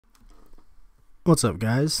What's up,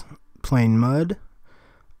 guys? Playing Mud.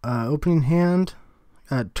 Opening hand.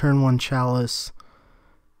 Got turn 1 Chalice.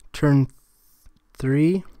 Turn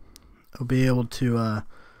 3, I'll be able to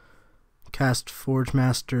cast Forge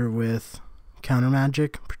Master with counter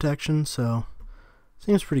magic protection, so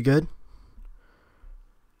seems pretty good.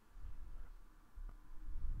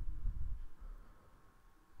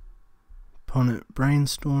 Opponent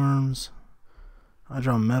brainstorms. I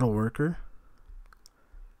draw Metal Worker.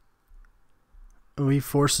 Oh, he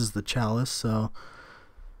forces the Chalice, so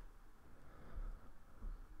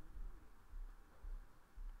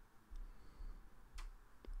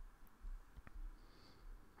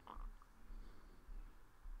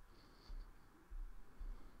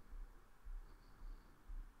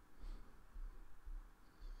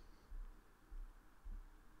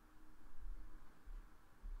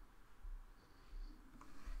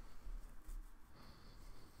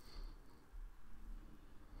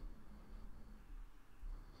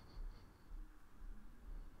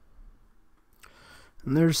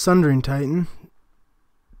and there's Sundering Titan,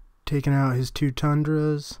 taking out his 2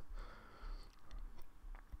 Tundras.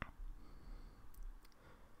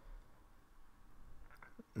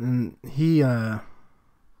 And he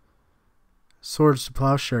Swords to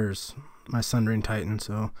Plowshares my Sundering Titan,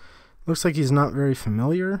 so looks like he's not very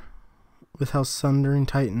familiar with how Sundering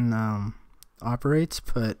Titan operates,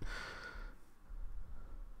 but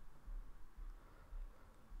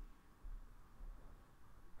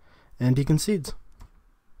and he concedes.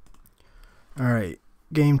 Alright,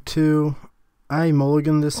 game 2. I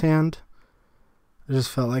mulliganed this hand. I just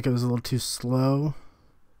felt like it was a little too slow.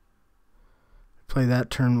 Play that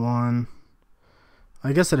turn 1.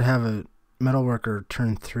 I guess I'd have a Metalworker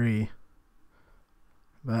turn 3.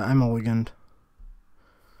 But I mulliganed.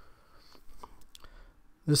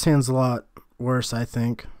 This hand's a lot worse, I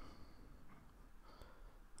think.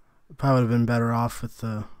 Probably would have been better off with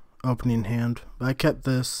the opening hand. But I kept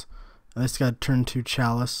this. I just got turn 2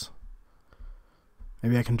 Chalice.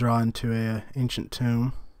 Maybe I can draw into a Ancient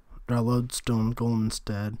Tomb. Draw Lodestone Golem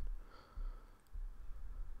instead.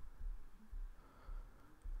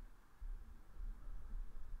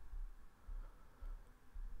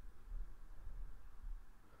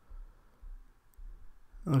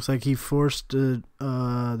 Looks like he forced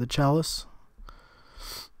the Chalice.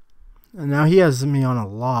 And now he has me on a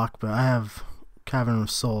lock, but I have Cavern of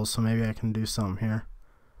Souls, so maybe I can do something here.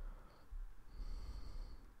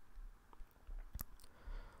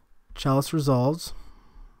 Chalice resolves.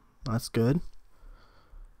 That's good.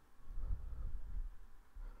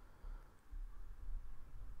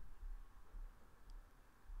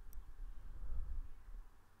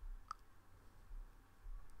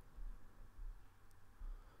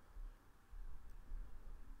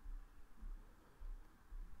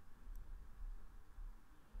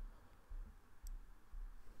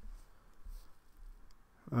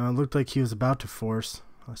 Looked like he was about to force.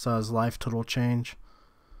 I saw his life total change.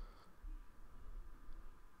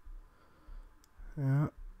 Yeah.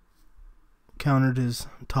 Countered his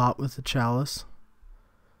top with the Chalice.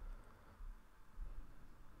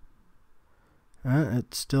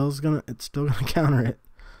 It's still gonna counter it.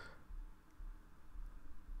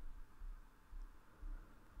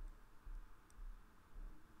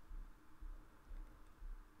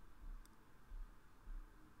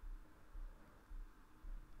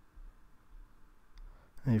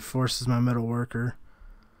 And he forces my Metal Worker.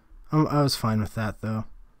 I was fine with that though.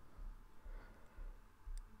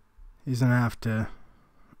 He's gonna have to,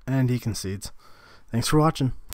 and he concedes. Thanks for watching.